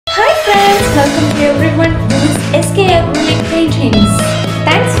SKF Unique Paintings.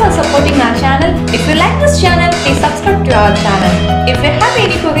 Thanks for supporting our channel. If you like this channel, please subscribe to our channel. If you have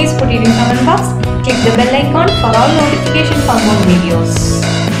any queries, put it in comment box. Click the bell icon for all notifications for more videos.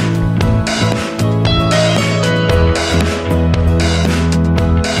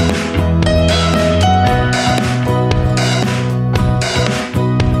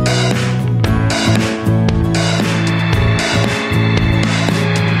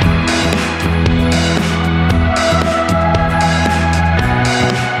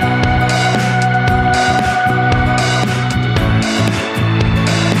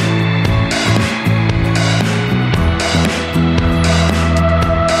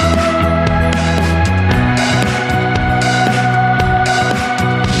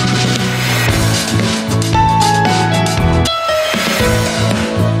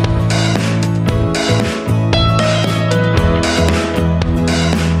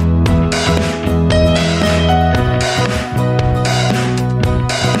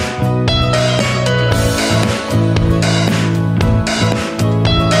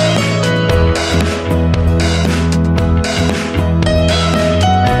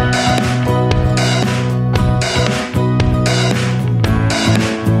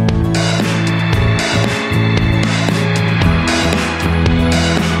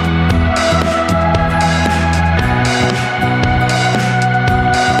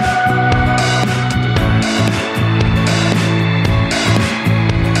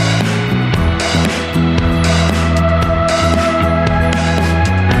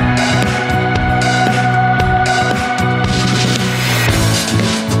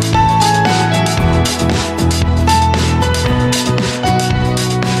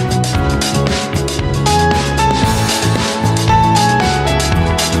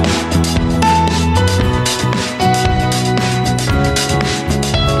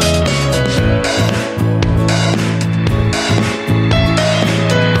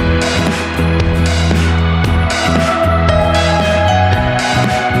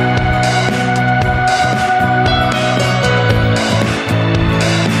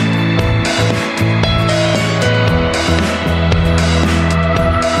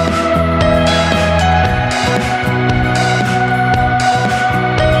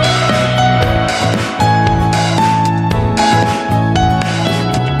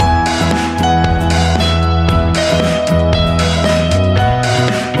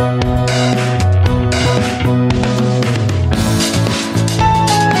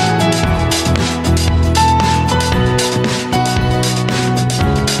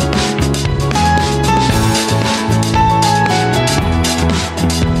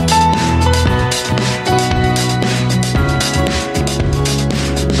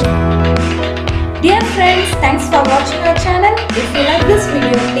 Dear friends, thanks for watching our channel. If you like this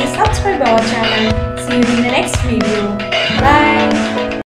video, please subscribe our channel.